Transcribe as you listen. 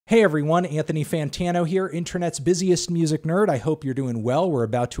Hey everyone, Anthony Fantano here, internet's busiest music nerd. I hope you're doing well. We're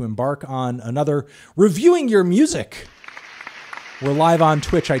about to embark on another Reviewing Your Music. We're live on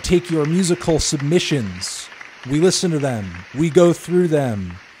Twitch. I take your musical submissions. We listen to them. We go through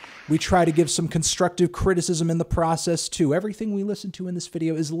them. We try to give some constructive criticism in the process too. Everything we listen to in this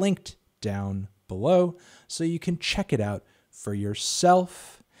video is linked down below so you can check it out for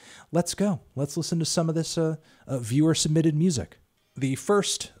yourself. Let's go. Let's listen to some of this viewer-submitted music. The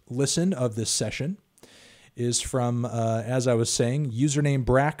first listen of this session is from, as I was saying, username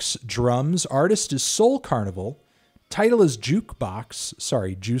Brax Drums. Artist is Soul Carnival. Title is Jukebox.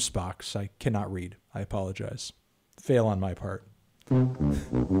 Sorry, Juicebox. I cannot read. I apologize. Fail on my part. And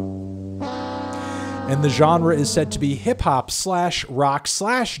the genre is said to be hip-hop / rock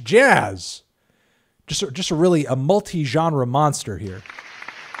 / jazz. Just a multi-genre monster here.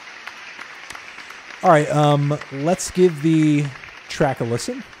 All right, let's give the track a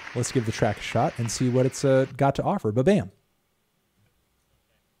listen. Let's give the track a shot and see what it's got to offer. Ba-bam.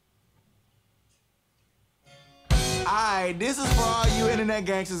 Alright, this is for all you internet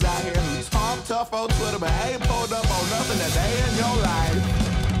gangsters out here who talk tough on Twitter but ain't pulled up on nothing a day in your life.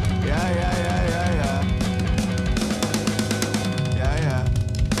 Yeah.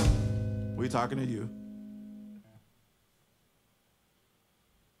 We talking to you.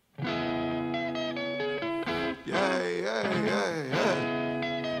 Yeah.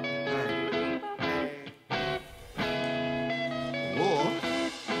 Whoa.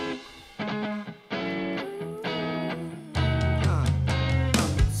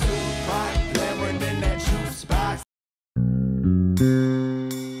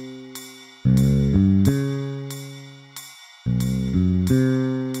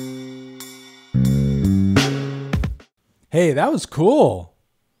 Hey, that was cool.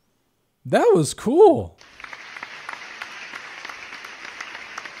 That was cool.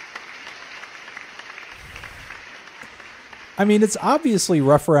 I mean, it's obviously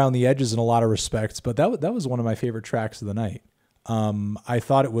rough around the edges in a lot of respects, but that was one of my favorite tracks of the night. I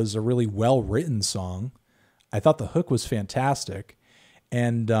thought it was a really well-written song. I thought the hook was fantastic.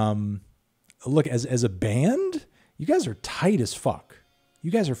 And look, as a band, you guys are tight as fuck. You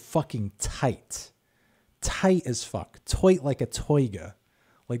guys are fucking tight. Tight as fuck. Toit like a toiga.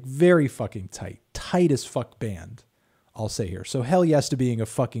 Like very fucking tight. Tight as fuck band, I'll say here. So hell yes to being a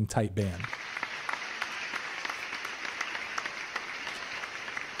fucking tight band.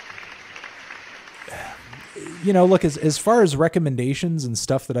 You know, look, as far as recommendations and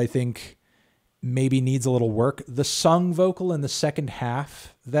stuff that I think maybe needs a little work, the sung vocal in the second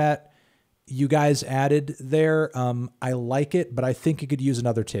half that you guys added there, I like it, but I think it could use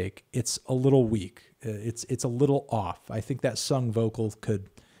another take. It's a little weak. It's a little off. I think that sung vocal could,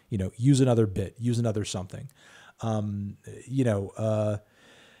 you know, use another bit, use another something. Beyond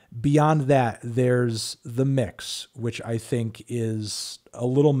that, there's the mix, which I think is a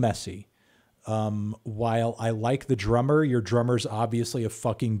little messy. While I like the drummer, your drummer's obviously a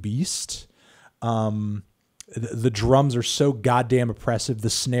fucking beast. The drums are so goddamn oppressive.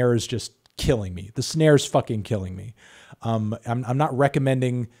 The snare is just killing me. The snare's fucking killing me. I'm not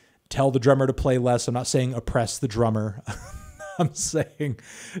recommending tell the drummer to play less. I'm not saying oppress the drummer. I'm saying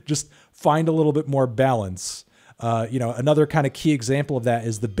just find a little bit more balance. Another kind of key example of that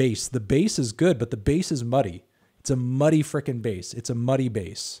is the bass. The bass is good, but the bass is muddy. It's a muddy frickin' bass. It's a muddy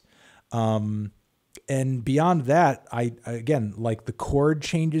bass. And beyond that, I again, like the chord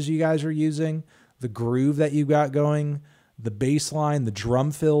changes you guys are using, the groove that you got going, the bass line, the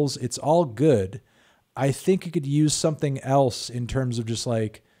drum fills, it's all good. I think you could use something else in terms of just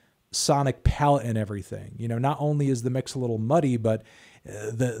like sonic palette and everything. You know, not only is the mix a little muddy, but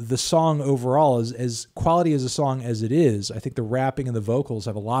the song overall is as quality as a song as it is. I think the rapping and the vocals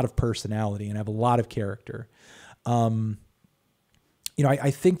have a lot of personality and have a lot of character.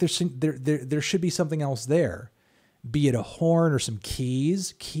 I think there should be something else there, be it a horn or some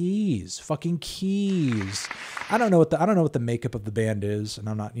keys, fucking keys. I don't know what the makeup of the band is, and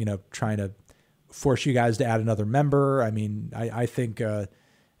I'm not, trying to force you guys to add another member. I mean, I think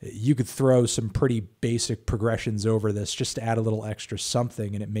you could throw some pretty basic progressions over this just to add a little extra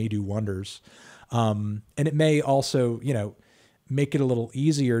something, and it may do wonders. And it may also, make it a little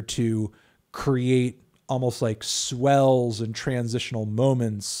easier to create almost like swells and transitional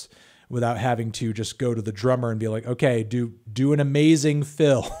moments without having to just go to the drummer and be like, okay, do an amazing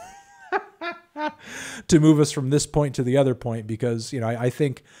fill to move us from this point to the other point. Because, I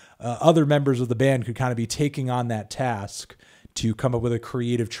think other members of the band could kind of be taking on that task to come up with a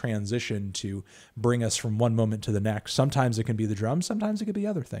creative transition to bring us from one moment to the next. Sometimes it can be the drums, sometimes it could be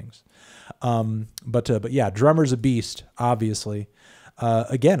other things. But yeah, drummer's a beast, obviously.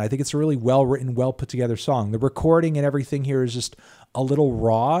 again, I think it's a really well written, well put together song. The recording and everything here is just a little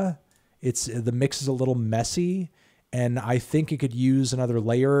raw. The mix is a little messy, and I think it could use another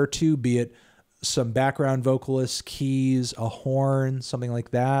layer or two, be it some background vocalists, keys, a horn, something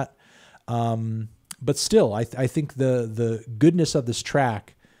like that. But still, I think the goodness of this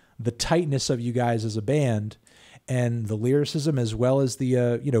track, the tightness of you guys as a band, and the lyricism, as well as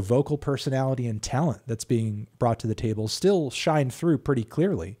the vocal personality and talent that's being brought to the table, still shine through pretty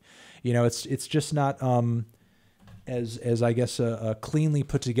clearly. It's just not as I guess cleanly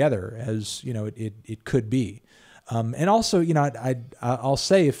put together as it could be. And also, I'll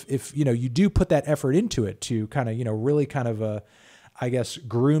say if you do put that effort into it to kind of really kind of I guess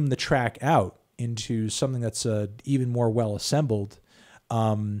groom the track out into something that's even more well assembled.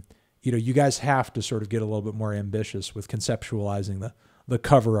 You guys have to sort of get a little bit more ambitious with conceptualizing the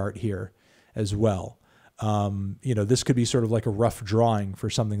cover art here as well. This could be sort of like a rough drawing for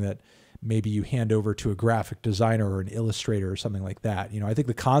something that maybe you hand over to a graphic designer or an illustrator or something like that. I think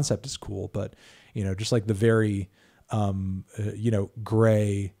the concept is cool, but, just like the very,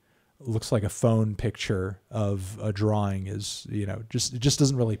 gray, looks like a phone picture of a drawing is, it just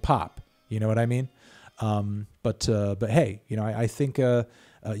doesn't really pop. You know what I mean? But hey, I think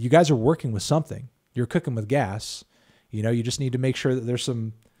you guys are working with something. You're cooking with gas. You just need to make sure that there's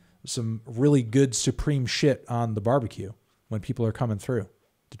some really good supreme shit on the barbecue when people are coming through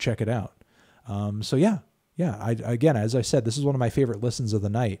to check it out. So yeah. Again, as I said, this is one of my favorite listens of the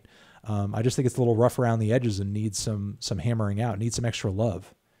night. I just think it's a little rough around the edges and needs some hammering out, needs some extra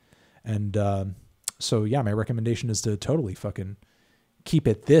love. And so yeah, my recommendation is to totally fucking keep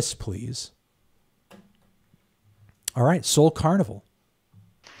it this, please. All right, Soul Carnival.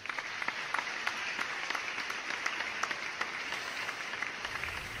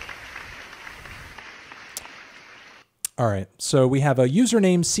 All right, so we have a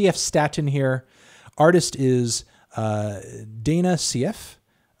username CF Statin here. Artist is Dana CF.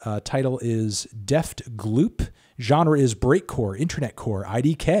 Title is Deft Gloop. Genre is breakcore, internet core,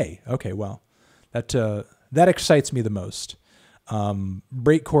 IDK. Okay, well, that excites me the most.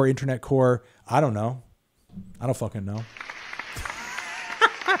 Breakcore, internet core. I don't know. I don't fucking know.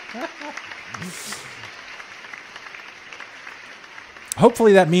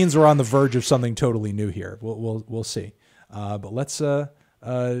 Hopefully that means we're on the verge of something totally new here. We'll see. But let's give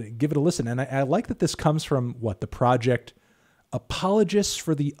it a listen. And I like that this comes from the project Apologists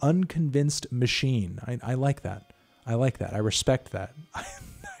for the Unconvinced Machine. I like that. I like that. I respect that.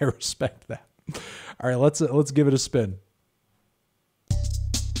 I respect that. All right, let's give it a spin.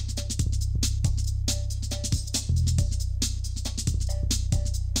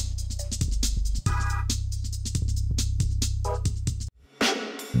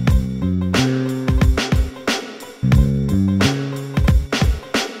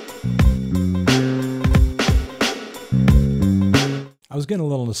 I was getting a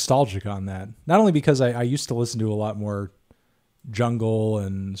little nostalgic on that. Not only because I used to listen to a lot more jungle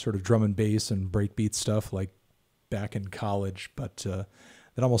and sort of drum and bass and breakbeat stuff like back in college, but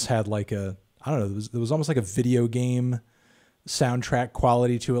it almost had like there was almost like a video game soundtrack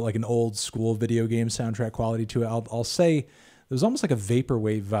quality to it, like an old school video game soundtrack quality to it. I'll say there was almost like a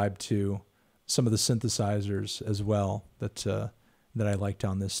vaporwave vibe to some of the synthesizers as well that I liked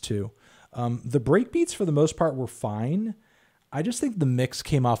on this too. The breakbeats for the most part were fine. I just think the mix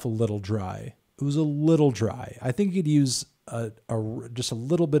came off a little dry. It was a little dry. I think you could use just a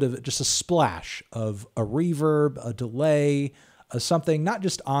little bit of just a splash of a reverb, a delay, something, not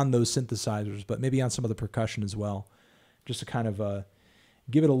just on those synthesizers, but maybe on some of the percussion as well, just to kind of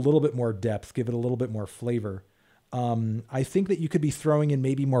give it a little bit more depth, give it a little bit more flavor. I think that you could be throwing in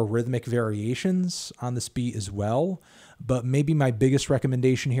maybe more rhythmic variations on this beat as well. But maybe my biggest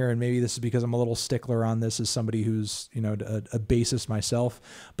recommendation here, and maybe this is because I'm a little stickler on this as somebody who's, a bassist myself,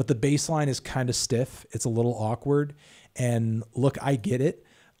 but the bass line is kind of stiff. It's a little awkward. And look, I get it.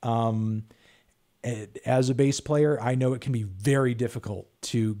 As a bass player, I know it can be very difficult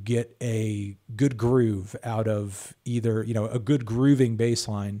to get a good groove out of either, a good grooving bass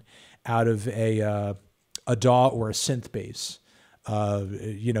line out of a DAW or a synth bass.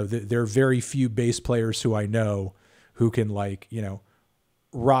 There are very few bass players who I know who can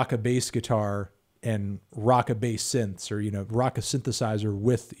rock a bass guitar and rock a bass synths, or, rock a synthesizer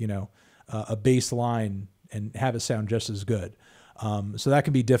with, a bass line and have it sound just as good. So that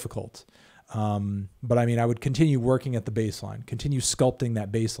can be difficult. But I mean, I would continue working at the bass line, continue sculpting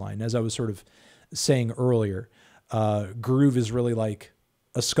that bass line. As I was sort of saying earlier, groove is really like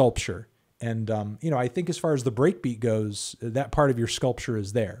a sculpture. And, I think as far as the breakbeat goes, that part of your sculpture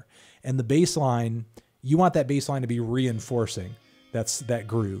is there. And the bass line, you want that bass line to be reinforcing That's that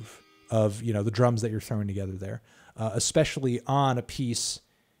groove of, you know, the drums that you're throwing together there, especially on a piece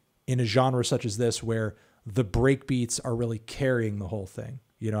in a genre such as this, where the break beats are really carrying the whole thing.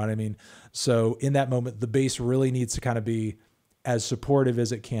 You know what I mean? So in that moment, the bass really needs to kind of be as supportive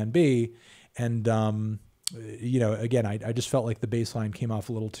as it can be. And, you know, again, I just felt like the bass line came off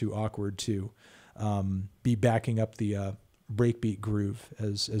a little too awkward to be backing up the breakbeat groove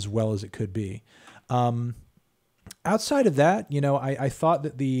as well as it could be. Outside of that, you know, I thought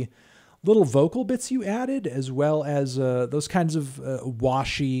that the little vocal bits you added, as well as those kinds of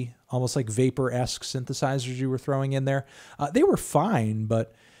washy, almost like vapor-esque synthesizers you were throwing in there, they were fine,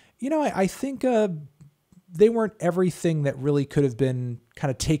 but, you know, I think they weren't everything that really could have been kind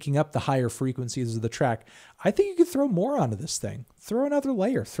of taking up the higher frequencies of the track. I think you could throw more onto this thing. Throw another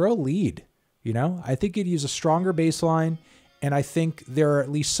layer, throw a lead, you know? I think you'd use a stronger bass line, and I think there are at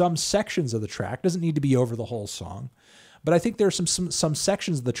least some sections of the track, doesn't need to be over the whole song, but I think there are some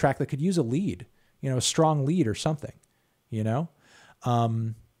sections of the track that could use a lead, you know, a strong lead or something, you know?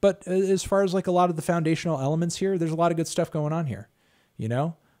 But as far as like a lot of the foundational elements here, there's a lot of good stuff going on here, you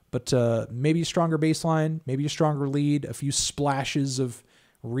know? But maybe a stronger bass line, maybe a stronger lead, a few splashes of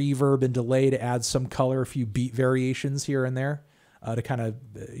reverb and delay to add some color, a few beat variations here and there to kind of,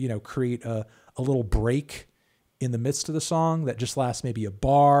 you know, create a little break in the midst of the song that just lasts maybe a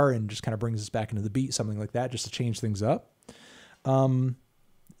bar and just kind of brings us back into the beat, something like that, just to change things up. You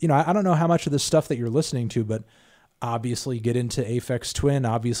know, I don't know how much of this stuff that you're listening to, but obviously get into Aphex Twin,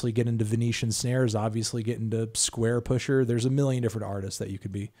 obviously get into Venetian Snares, obviously get into Square Pusher. There's a million different artists that you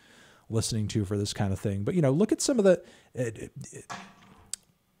could be listening to for this kind of thing. But, you know, look at some of the,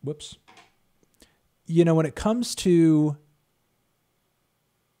 whoops. You know, when it comes to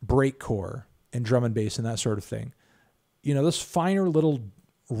breakcore and drum and bass and that sort of thing, you know, those finer little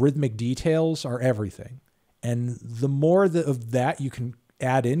rhythmic details are everything. And the more of that you can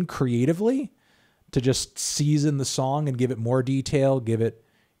add in creatively to just season the song and give it more detail, give it,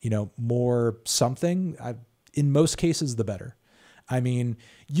 you know, more something, in most cases, the better. I mean,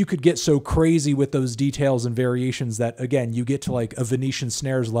 you could get so crazy with those details and variations that, again, you get to like a Venetian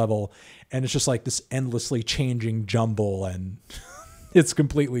Snares level and it's just like this endlessly changing jumble and it's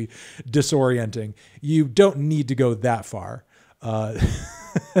completely disorienting. You don't need to go that far.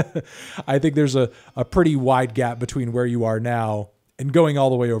 I think there's a pretty wide gap between where you are now and going all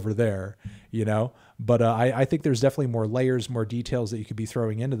the way over there, you know? But I think there's definitely more layers, more details that you could be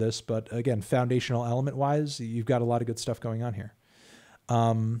throwing into this. But again, foundational element-wise, you've got a lot of good stuff going on here.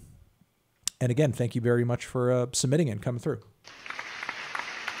 And again, thank you very much for submitting and coming through.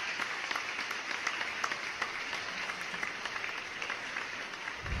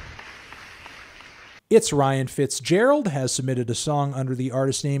 It's Ryan Fitzgerald has submitted a song under the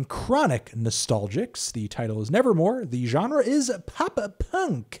artist name Chronic Nostalgics. The title is Nevermore. The genre is pop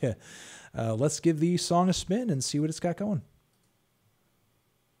punk. Let's give the song a spin and see what it's got going.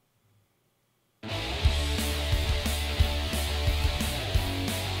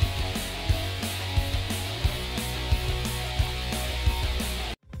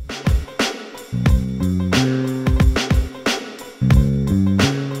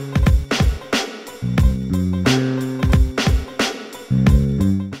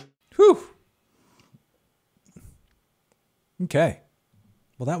 Okay.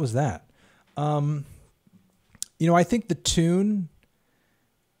 Well, that was that. You know, I think the tune,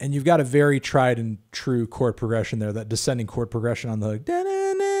 and you've got a very tried and true chord progression there, that descending chord progression on the hook.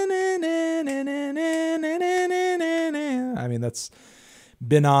 I mean, that's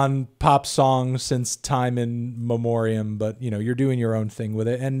been on pop songs since time in memoriam, but, you know, you're doing your own thing with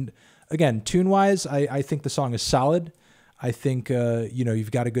it. And again, tune-wise, I think the song is solid. I think, you know,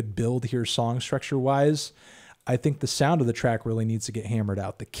 you've got a good build here song structure-wise. I think the sound of the track really needs to get hammered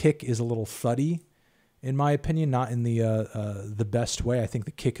out. The kick is a little thuddy, in my opinion, not in the best way. I think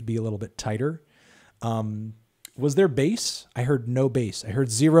the kick could be a little bit tighter. Was there bass? I heard no bass. I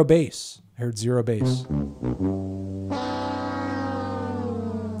heard zero bass. I heard zero bass.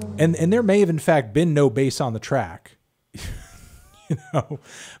 And there may have in fact been no bass on the track, you know.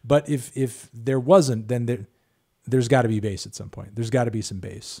 But if there wasn't, then there's got to be bass at some point. There's got to be some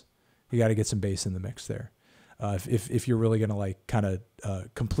bass. You got to get some bass in the mix there. If you're really going to like kind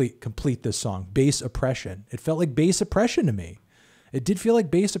of complete this song. Bass oppression. It felt like bass oppression to me. It did feel like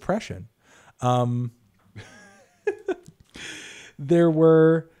bass oppression. There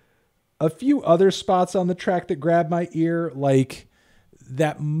were a few other spots on the track that grabbed my ear, like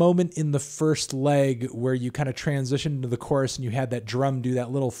that moment in the first leg where you kind of transitioned into the chorus and you had that drum do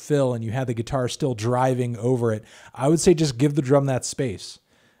that little fill and you had the guitar still driving over it. I would say just give the drum that space.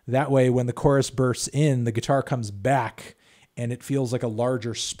 That way, when the chorus bursts in, the guitar comes back and it feels like a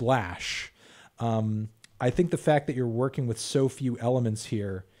larger splash. I think the fact that you're working with so few elements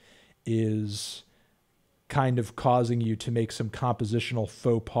here is kind of causing you to make some compositional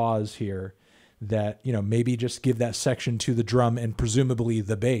faux pas here that, you know, maybe just give that section to the drum and presumably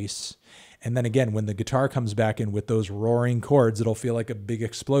the bass. And then again, when the guitar comes back in with those roaring chords, it'll feel like a big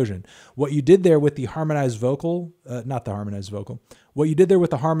explosion. What you did there with the harmonized vocal, not the harmonized vocal, what you did there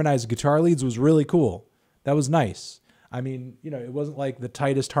with the harmonized guitar leads was really cool. That was nice. I mean, you know, it wasn't like the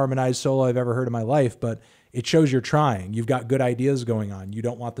tightest harmonized solo I've ever heard in my life, but it shows you're trying. You've got good ideas going on. You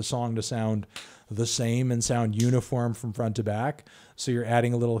don't want the song to sound the same and sound uniform from front to back. So you're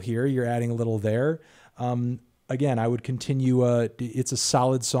adding a little here, you're adding a little there. Again, I would continue. It's a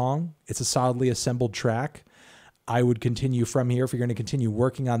solid song. It's a solidly assembled track. I would continue from here. If you're going to continue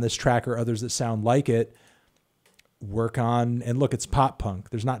working on this track or others that sound like it, work on, and look, it's pop punk.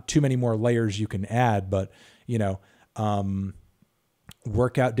 There's not too many more layers you can add, but, you know,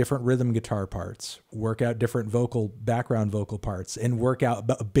 work out different rhythm guitar parts, work out different background vocal parts, and work out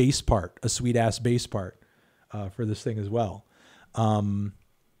a bass part, a sweet ass bass part for this thing as well.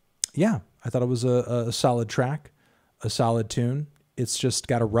 Yeah, I thought it was a solid track, a solid tune. It's just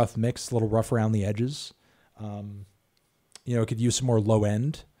got a rough mix, a little rough around the edges. You know, it could use some more low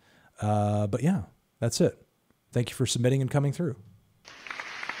end. But yeah, that's it. Thank you for submitting and coming through.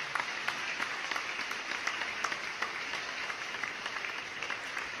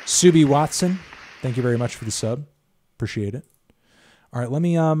 Subi Watson, thank you very much for the sub. Appreciate it. All right, let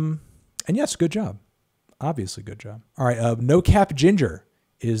me, and yes, good job. Obviously, good job. All right, No Cap Ginger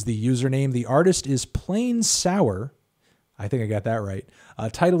is the username. The artist is Plain Sour. I think I got that right.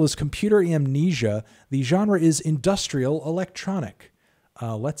 Title is Computer Amnesia. The genre is industrial electronic.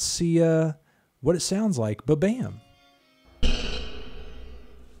 Let's see what it sounds like. Ba-bam.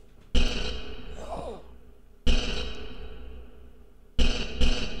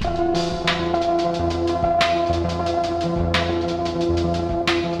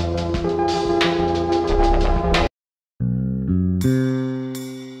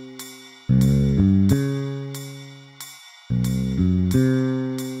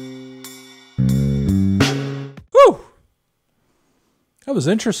 That was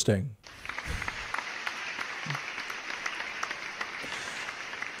interesting.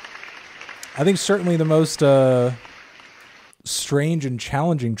 I think certainly the most strange and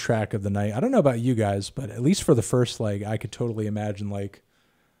challenging track of the night. I don't know about you guys, but at least for the first leg, I could totally imagine like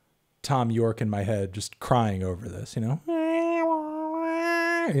Tom York in my head just crying over this, you know?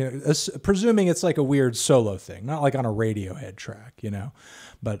 Presuming it's like a weird solo thing, not like on a Radiohead track, you know?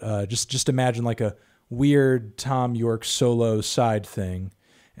 But just imagine like a weird Tom York solo side thing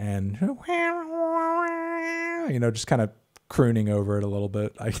and, you know, just kind of crooning over it a little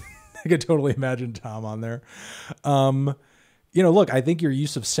bit. I could totally imagine Tom on there. You know, look, I think your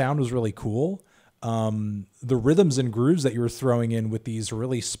use of sound was really cool. The rhythms and grooves that you were throwing in with these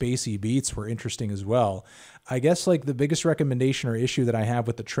really spacey beats were interesting as well. I guess like the biggest recommendation or issue that I have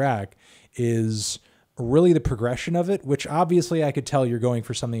with the track is really the progression of it, which obviously I could tell you're going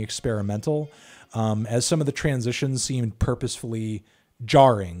for something experimental, as some of the transitions seemed purposefully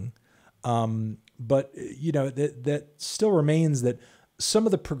jarring. But, you know, that still remains that some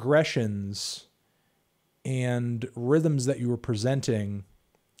of the progressions and rhythms that you were presenting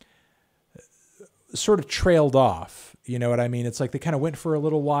sort of trailed off. You know what I mean? It's like they kind of went for a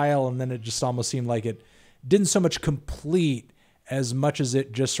little while and then it just almost seemed like it didn't so much complete as much as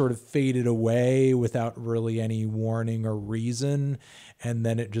it just sort of faded away without really any warning or reason. And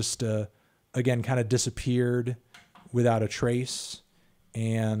then it just, again, kind of disappeared without a trace.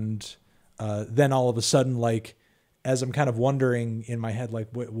 And then all of a sudden, like, as I'm kind of wondering in my head, like,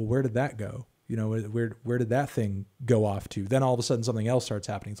 well, where did that go? You know, where did that thing go off to? Then all of a sudden something else starts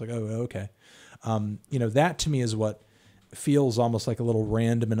happening. It's like, oh, okay. You know, that to me is what feels almost like a little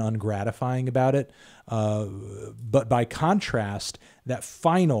random and ungratifying about it. But by contrast, that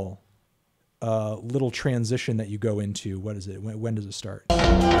final little transition that you go into, what is it? When does it start?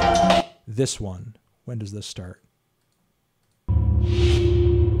 This one. When does this start?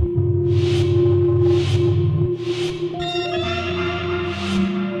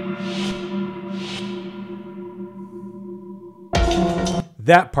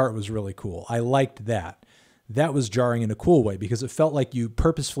 That part was really cool. I liked that. That was jarring in a cool way because it felt like you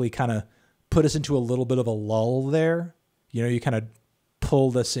purposefully kind of put us into a little bit of a lull there. You know, you kind of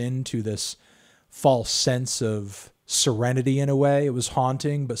pulled us into this false sense of serenity in a way. It was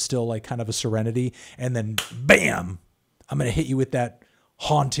haunting, but still like kind of a serenity. And then bam, I'm going to hit you with that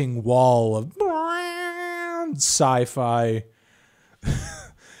haunting wall of sci-fi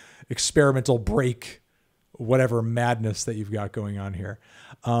experimental break whatever madness that you've got going on here.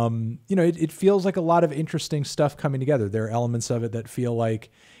 It feels like a lot of interesting stuff coming together. There are elements of it that feel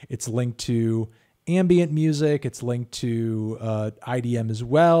like it's linked to ambient music. It's linked to IDM as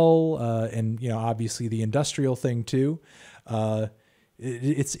well. And, obviously the industrial thing too.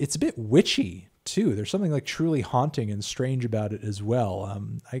 It's a bit witchy too. There's something like truly haunting and strange about it as well.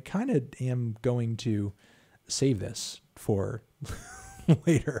 I kind of am going to save this for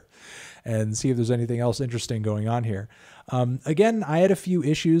later and see if there's anything else interesting going on here. Again, I had a few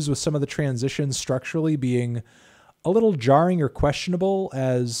issues with some of the transitions structurally being a little jarring or questionable,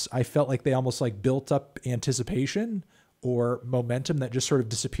 as I felt like they almost like built up anticipation or momentum that just sort of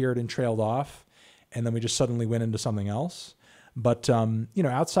disappeared and trailed off. And then we just suddenly went into something else. But,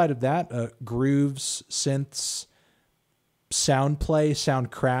 outside of that, grooves, synths, sound play, sound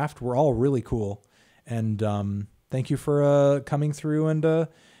craft were all really cool. And thank you for coming through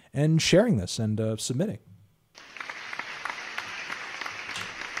and sharing this and submitting.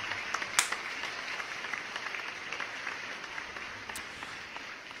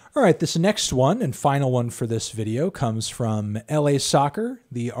 All right, this next one and final one for this video comes from LA Soccer.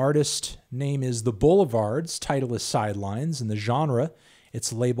 The artist name is The Boulevards, title is Sidelines, and the genre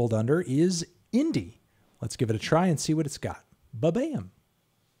it's labeled under is indie. Let's give it a try and see what it's got. Ba-bam.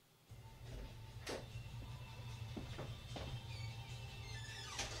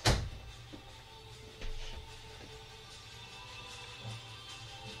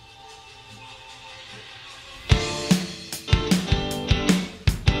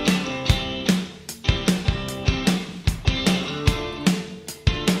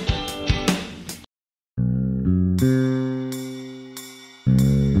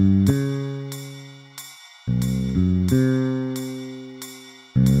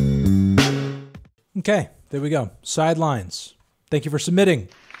 Okay, there we go. Sidelines. Thank you for submitting.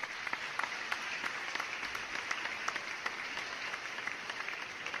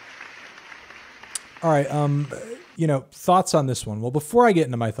 All right, thoughts on this one. Well, before I get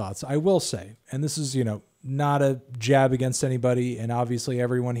into my thoughts, I will say, and this is, not a jab against anybody, and obviously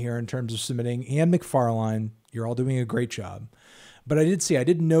everyone here in terms of submitting, and McFarlane, you're all doing a great job. But I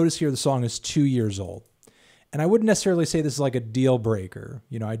did notice here the song is 2 years old. And I wouldn't necessarily say this is like a deal breaker.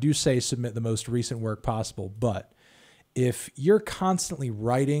 I do say submit the most recent work possible, but if you're constantly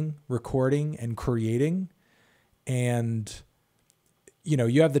writing, recording, and creating, and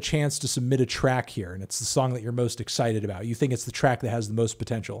you have the chance to submit a track here, and it's the song that you're most excited about, you think it's the track that has the most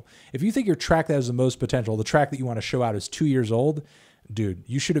potential. If you think your track that has the most potential, the track that you want to show out is 2 years old, dude,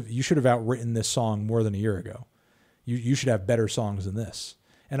 you should have outwritten this song more than a year ago. You should have better songs than this.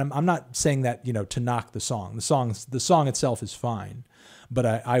 And I'm not saying that, to knock the song. The song itself is fine, but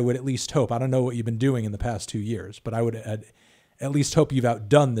I would at least hope, I don't know what you've been doing in the past 2 years, but I would at least hope you've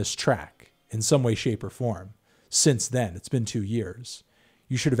outdone this track in some way, shape, or form. Since then, it's been 2 years.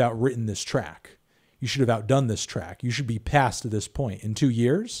 You should have outwritten this track. You should have outdone this track. You should be past to this point. In 2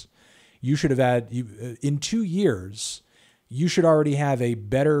 years, you should have in 2 years, you should already have a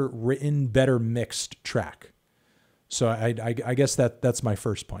better written, better mixed track. So I guess that's my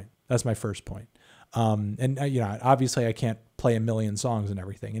first point. That's my first point. Obviously I can't play a million songs and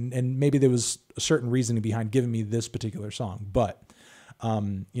everything. And maybe there was a certain reasoning behind giving me this particular song. But,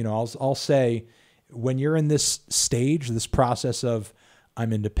 I'll say when you're in this stage, this process of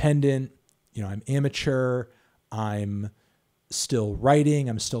I'm independent, I'm amateur, I'm still writing,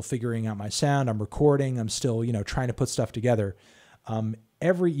 I'm still figuring out my sound, I'm recording, I'm still, trying to put stuff together. At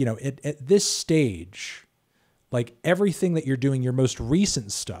this stage, like everything that you're doing, your most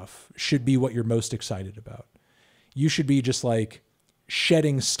recent stuff should be what you're most excited about. You should be just like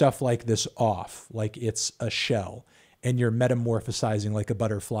shedding stuff like this off, like it's a shell, and you're metamorphosizing like a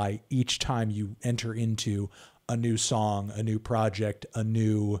butterfly each time you enter into a new song, a new project, a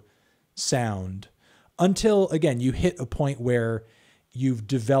new sound, until, again, you hit a point where you've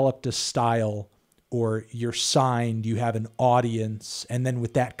developed a style or you're signed, you have an audience, and then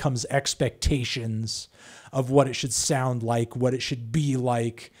with that comes expectations of what it should sound like, what it should be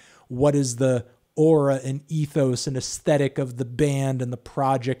like, what is the aura and ethos and aesthetic of the band and the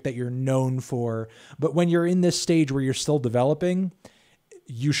project that you're known for. But when you're in this stage where you're still developing,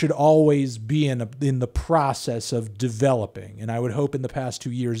 you should always be in the process of developing. And I would hope in the past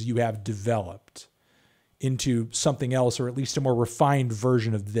 2 years you have developed into something else, or at least a more refined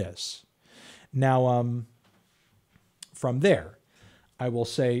version of this. Now, from there, I will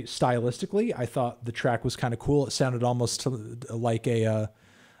say stylistically, I thought the track was kind of cool. It sounded almost like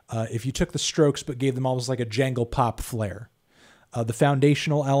if you took the Strokes but gave them almost like a jangle pop flair. The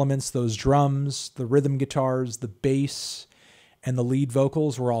foundational elements, those drums, the rhythm guitars, the bass, and the lead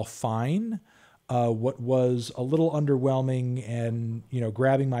vocals were all fine. what was a little underwhelming and,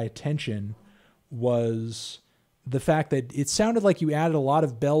 grabbing my attention was the fact that it sounded like you added a lot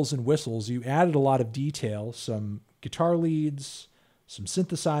of bells and whistles. You added a lot of detail, some guitar leads, some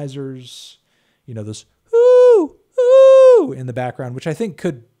synthesizers, those ooh, ooh in the background, which I think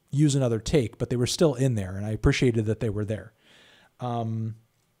could use another take, but they were still in there, and I appreciated that they were there.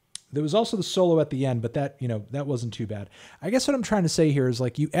 There was also the solo at the end, but that, that wasn't too bad. I guess what I'm trying to say here is,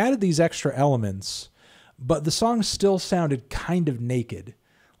 like, you added these extra elements, but the song still sounded kind of naked.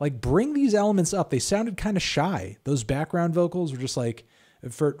 Like, bring these elements up. They sounded kind of shy. Those background vocals were just like,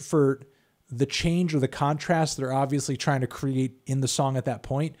 for the change or the contrast they're obviously trying to create in the song at that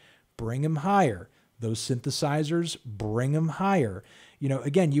point, bring them higher. Those synthesizers, bring them higher.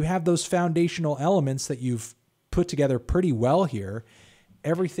 Again, you have those foundational elements that you've put together pretty well here.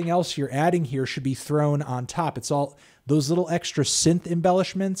 Everything else you're adding here should be thrown on top. It's all those little extra synth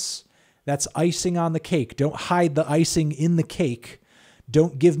embellishments. That's icing on the cake. Don't hide the icing in the cake.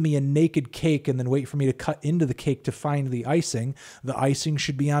 Don't give me a naked cake and then wait for me to cut into the cake to find the icing. The icing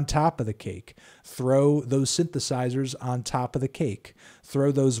should be on top of the cake. Throw those synthesizers on top of the cake.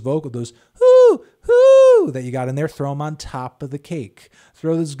 Throw those those hoo, hoo that you got in there, throw them on top of the cake.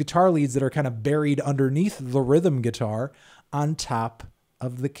 Throw those guitar leads that are kind of buried underneath the rhythm guitar on top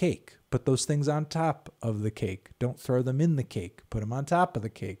of the cake. Put those things on top of the cake. Don't throw them in the cake. Put them on top of the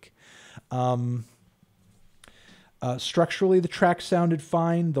cake. Structurally, the track sounded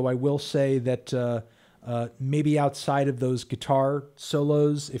fine, though I will say that maybe outside of those guitar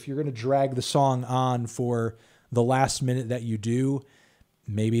solos, if you're going to drag the song on for the last minute that you do,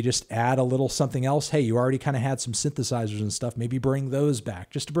 maybe just add a little something else. Hey, you already kind of had some synthesizers and stuff. Maybe bring those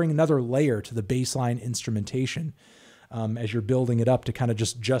back just to bring another layer to the bassline instrumentation as you're building it up to kind of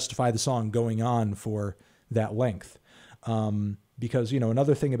just justify the song going on for that length. Because,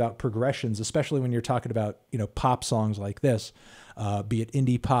 another thing about progressions, especially when you're talking about, pop songs like this, be it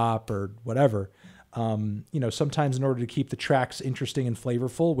indie pop or whatever, sometimes in order to keep the tracks interesting and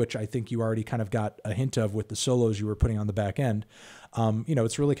flavorful, which I think you already kind of got a hint of with the solos you were putting on the back end,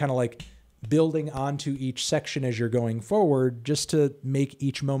 it's really kind of like building onto each section as you're going forward just to make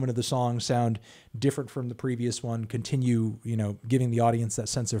each moment of the song sound different from the previous one, continue, giving the audience that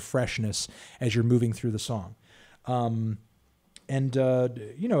sense of freshness as you're moving through the song. Again,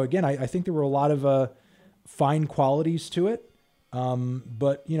 I think there were a lot of fine qualities to it.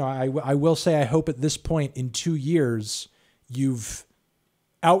 But, I will say I hope at this point in 2 years, you've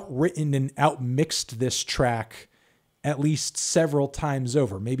outwritten and outmixed this track at least several times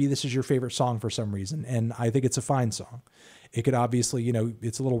over. Maybe this is your favorite song for some reason, and I think it's a fine song. It could obviously,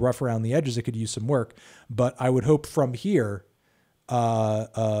 it's a little rough around the edges. It could use some work, but I would hope from here,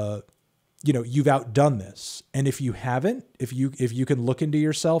 you've outdone this. And if you haven't, if you can look into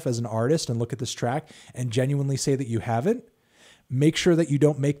yourself as an artist and look at this track and genuinely say that you haven't, make sure that you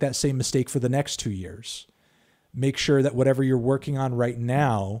don't make that same mistake for the next 2 years. Make sure that whatever you're working on right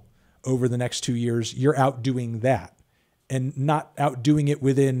now over the next 2 years, you're outdoing that. And not outdoing it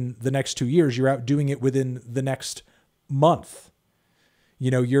within the next 2 years, you're outdoing it within the next month.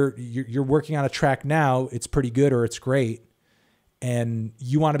 You're working on a track now, it's pretty good or it's great. And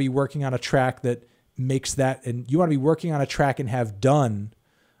you want to be working on a track that makes that, and you want to be working on a track and have done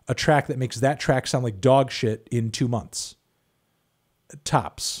a track that makes that track sound like dog shit in 2 months.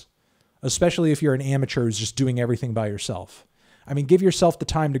 Tops. Especially if you're an amateur who's just doing everything by yourself. I mean, give yourself the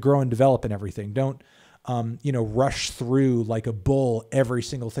time to grow and develop and everything. Don't, rush through like a bull every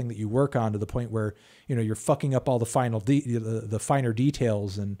single thing that you work on to the point where, you're fucking up all the the finer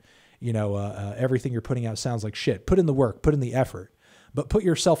details and, everything you're putting out sounds like shit. Put in the work, put in the effort, but put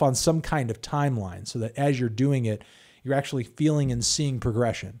yourself on some kind of timeline so that as you're doing it, you're actually feeling and seeing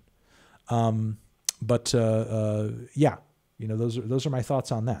progression. Yeah, those are my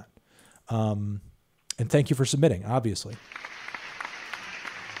thoughts on that. And thank you for submitting, obviously.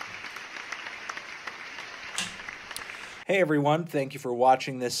 Hey everyone, thank you for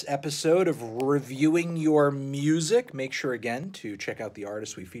watching this episode of Reviewing Your Music. Make sure again to check out the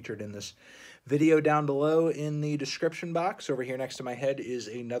artists we featured in this video down below in the description box. Over here next to my head is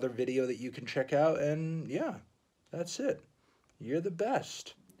another video that you can check out, and yeah, that's it. You're the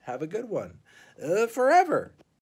best. Have a good one. Forever.